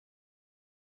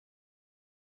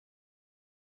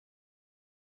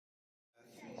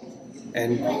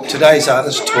And today's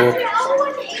artist talk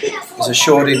is a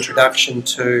short introduction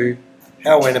to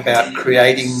how I went about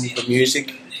creating the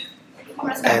music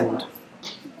and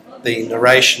the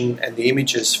narration and the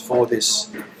images for this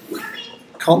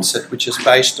concert, which is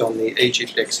based on the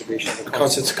Egypt exhibition. The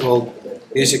concert's called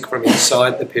Music from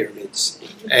Inside the Pyramids,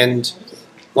 and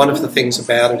one of the things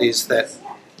about it is that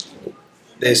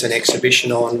there's an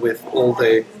exhibition on with all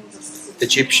the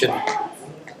Egyptian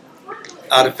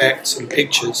artifacts and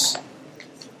pictures,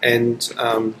 and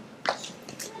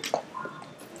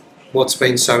what's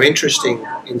been so interesting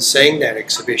in seeing that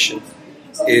exhibition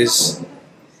is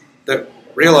that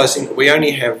realising that we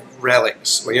only have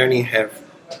relics, we only have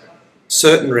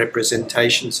certain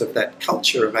representations of that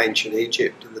culture of ancient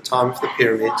Egypt in the time of the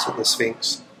pyramids and the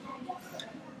Sphinx.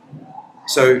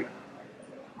 So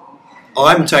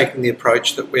I'm taking the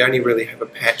approach that we only really have a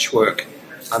patchwork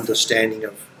understanding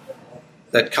of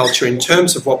that culture in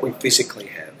terms of what we physically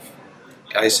have.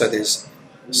 Okay, so there's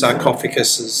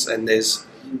sarcophaguses and there's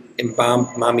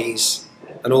embalmed mummies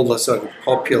and all the sort of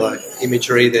popular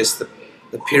imagery. There's the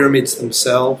pyramids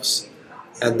themselves,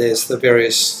 and there's the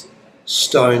various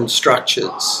stone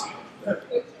structures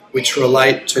which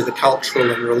relate to the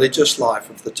cultural and religious life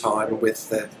of the time with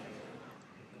the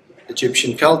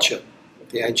Egyptian culture,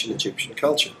 the ancient Egyptian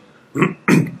culture.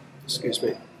 Excuse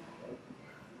me.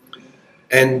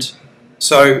 And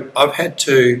so I've had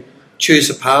to choose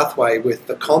a pathway with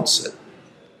the concert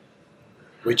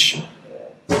which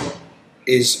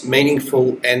is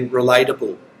meaningful and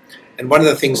relatable. And one of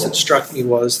the things that struck me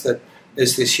was that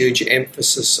there's this huge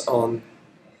emphasis on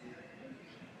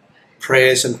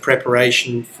prayers and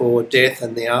preparation for death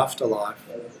and the afterlife.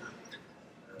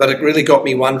 But it really got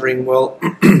me wondering, well,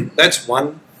 that's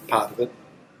one part of it,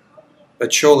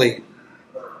 but surely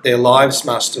their lives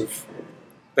must have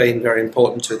been very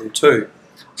important to them too.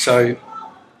 So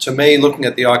to me, looking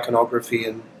at the iconography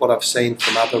and what I've seen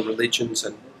from other religions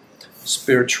and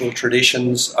spiritual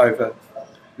traditions over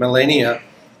millennia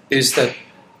is that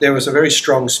there was a very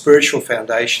strong spiritual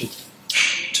foundation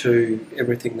to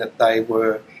everything that they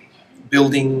were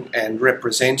building and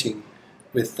representing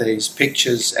with these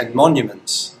pictures and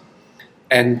monuments.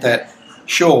 And that,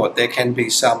 sure, there can be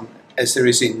some, as there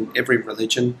is in every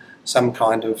religion, some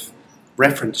kind of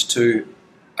reference to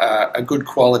a good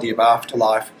quality of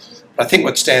afterlife. But I think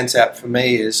what stands out for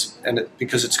me is,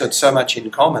 because it's got so much in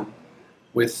common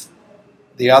with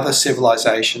the other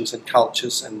civilizations and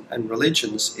cultures and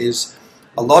religions, is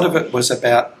a lot of it was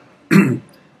about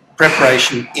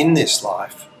preparation in this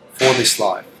life, for this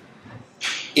life,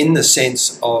 in the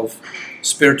sense of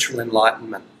spiritual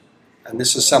enlightenment. And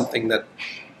this is something that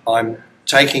I'm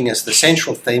taking as the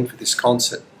central theme for this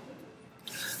concert.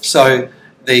 So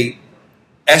the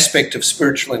aspect of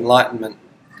spiritual enlightenment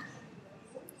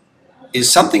is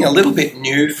something a little bit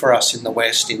new for us in the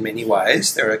West in many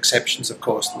ways. There are exceptions, of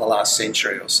course, in the last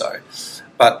century or so.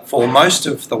 But for most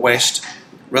of the West,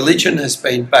 religion has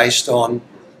been based on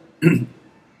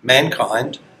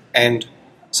mankind and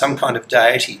some kind of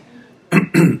deity.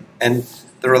 And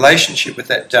the relationship with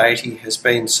that deity has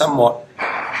been somewhat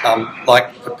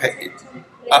like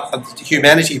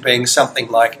humanity being something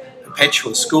like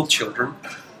perpetual school children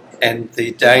and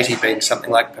the deity being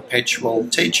something like perpetual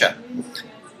teacher.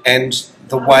 And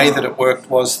the way that it worked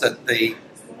was that the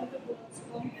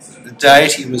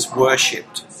deity was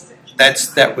worshipped.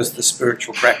 That was the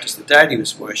spiritual practice. The deity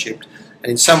was worshipped,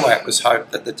 and in some way it was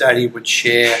hoped that the deity would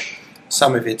share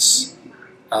some of its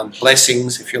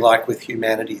blessings, if you like, with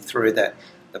humanity through the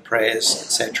prayers,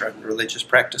 etc., and religious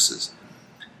practices.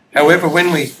 However,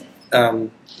 when we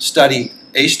study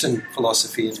Eastern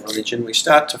philosophy and religion, we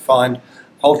start to find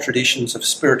whole traditions of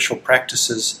spiritual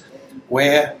practices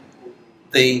where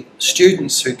the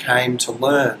students who came to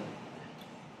learn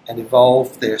and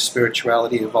evolve their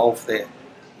spirituality, evolve their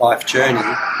life journey,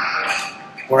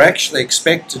 were actually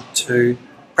expected to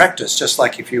practice, just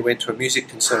like if you went to a music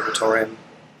conservatorium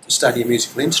to study a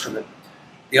musical instrument.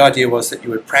 The idea was that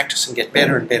you would practice and get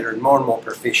better and better and more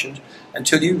proficient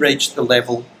until you reached the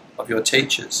level of your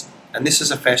teachers. And this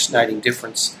is a fascinating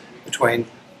difference between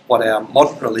what our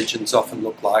modern religions often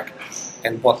look like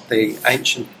and what the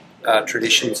ancient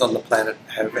traditions on the planet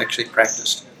have actually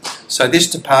practiced. So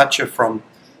this departure from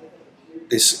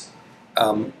this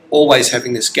always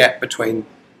having this gap between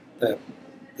the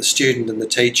student and the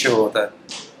teacher, or the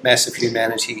mass of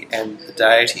humanity and the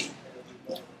deity,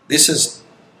 this has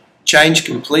changed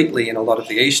completely in a lot of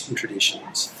the Eastern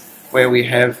traditions, where we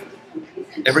have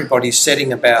everybody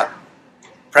setting about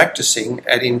practicing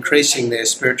and increasing their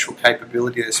spiritual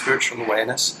capability, their spiritual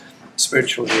awareness,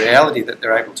 spiritual reality that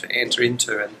they're able to enter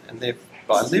into, and thereby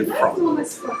I live from.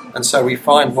 And so we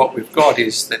find what we've got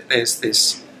is that there's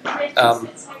this,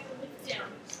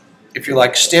 if you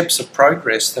like, steps of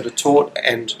progress that are taught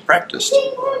and practiced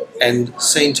and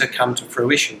seen to come to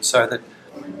fruition, so that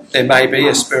there may be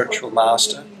a spiritual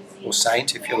master or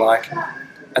saint, if you like,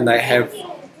 and they have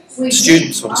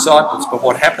students or disciples, but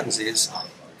what happens is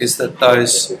that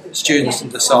those students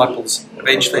and disciples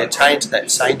eventually attain to that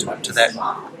sainthood, to that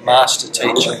master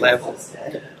teacher level.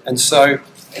 And so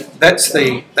that's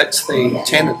the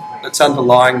tenet that's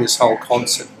underlying this whole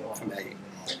concept for me.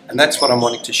 And that's what I'm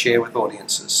wanting to share with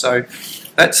audiences. So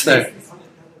that's the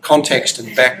context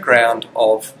and background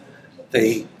of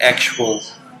the actual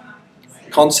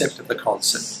concept of the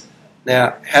concert.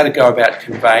 Now, how to go about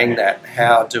conveying that?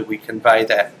 How do we convey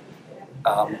that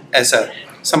as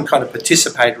some kind of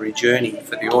participatory journey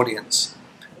for the audience?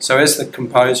 So as the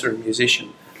composer and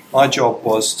musician, my job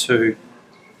was to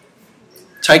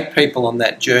take people on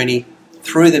that journey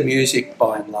through the music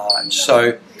by and large.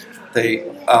 So the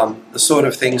sort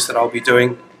of things that I'll be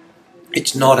doing,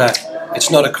 it's not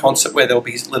a concert where there'll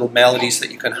be little melodies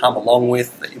that you can hum along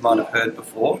with that you might have heard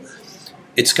before.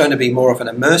 It's going to be more of an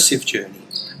immersive journey,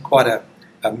 quite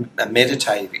a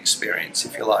meditative experience,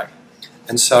 if you like.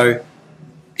 And so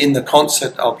in the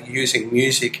concert, I'll be using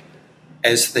music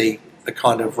as the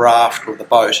kind of raft or the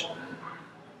boat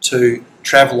to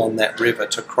travel on that river,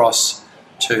 to cross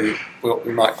to what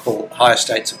we might call higher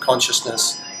states of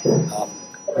consciousness,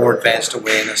 more advanced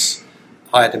awareness,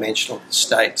 higher dimensional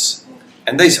states.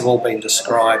 And these have all been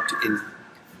described in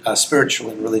spiritual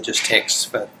and religious texts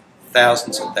for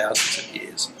thousands and thousands of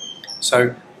years.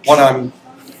 So what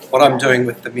I'm doing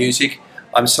with the music,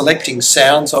 I'm selecting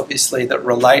sounds, obviously, that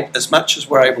relate as much as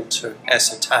we're able to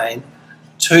ascertain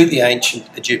to the ancient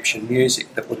Egyptian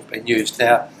music that would have been used.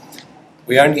 Now,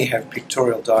 we only have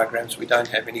pictorial diagrams. We don't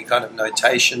have any kind of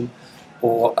notation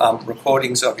or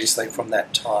recordings, obviously, from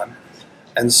that time.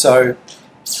 And so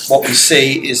what we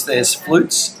see is there's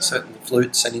flutes, certain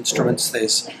flutes and instruments.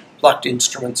 There's plucked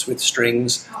instruments with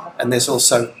strings, and there's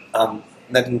also,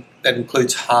 that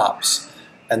includes harps.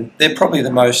 And they're probably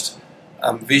the most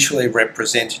visually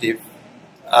representative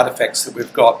artefacts that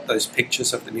we've got, those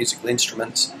pictures of the musical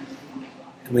instruments.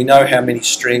 And we know how many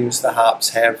strings the harps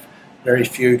have, very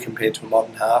few compared to a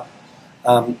modern harp,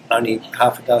 only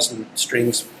half a dozen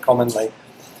strings commonly.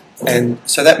 And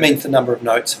so that means the number of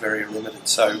notes are very limited.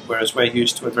 So whereas we're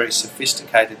used to a very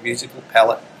sophisticated musical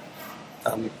palette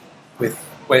with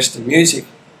Western music,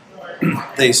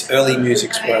 these early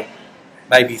musics were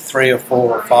maybe 3 or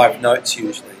 4 or 5 notes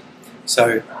usually.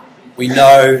 So we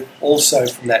know also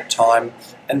from that time,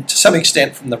 and to some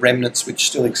extent from the remnants which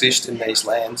still exist in these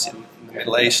lands in the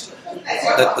Middle East,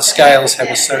 that the scales have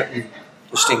a certain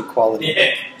distinct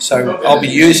quality. So I'll be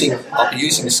using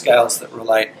scales that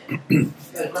relate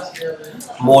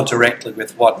more directly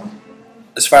with what,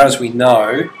 as far as we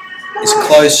know, is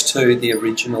close to the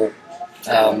original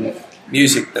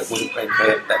music that would have been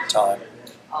heard at that time.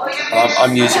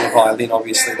 I'm using a violin,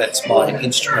 obviously, that's my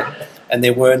instrument, and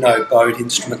there were no bowed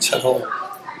instruments at all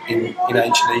in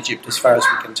ancient Egypt, as far as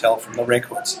we can tell from the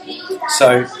records.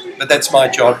 So, but that's my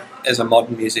job as a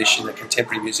modern musician, a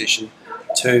contemporary musician,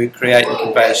 to create and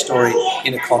convey a story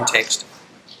in a context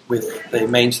with the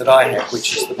means that I have,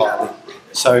 which is the violin.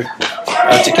 So,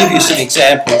 to give you some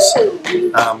examples,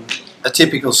 a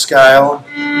typical scale.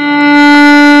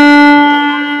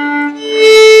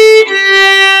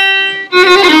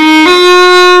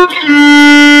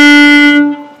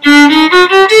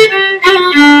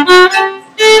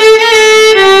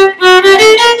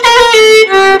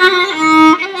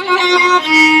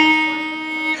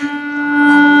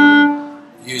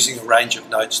 Using a range of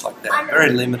notes like that,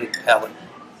 very limited palette.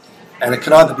 And it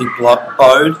can either be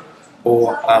bowed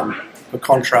or, for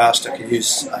contrast, I can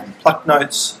use plucked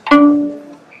notes.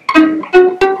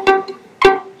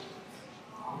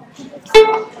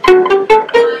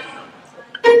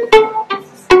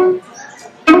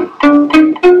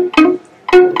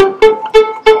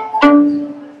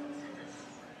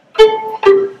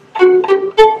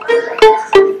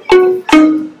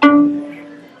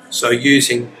 So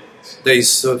using these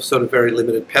sort of very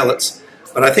limited palettes,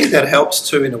 but I think that helps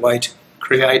too in a way to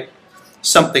create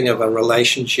something of a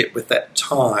relationship with that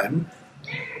time,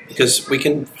 because we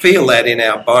can feel that in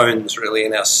our bones, really,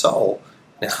 in our soul,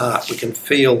 in our heart. We can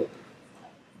feel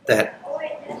that,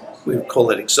 we would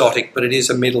call it exotic, but it is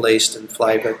a Middle Eastern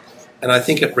flavour, and I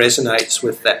think it resonates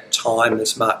with that time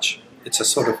as much. It's a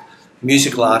sort of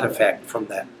musical artefact from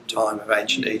that time of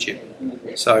ancient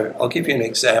Egypt. So I'll give you an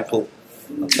example.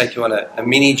 I'll take you on a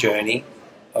mini journey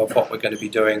of what we're going to be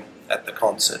doing at the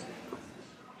concert.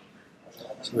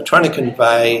 So we're trying to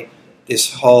convey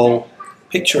this whole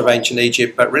picture of ancient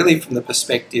Egypt, but really from the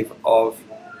perspective of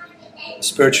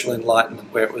spiritual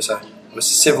enlightenment, where it was a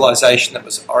civilization that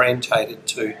was orientated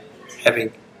to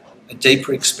having a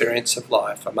deeper experience of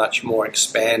life, a much more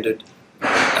expanded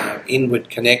inward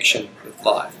connection with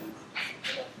life.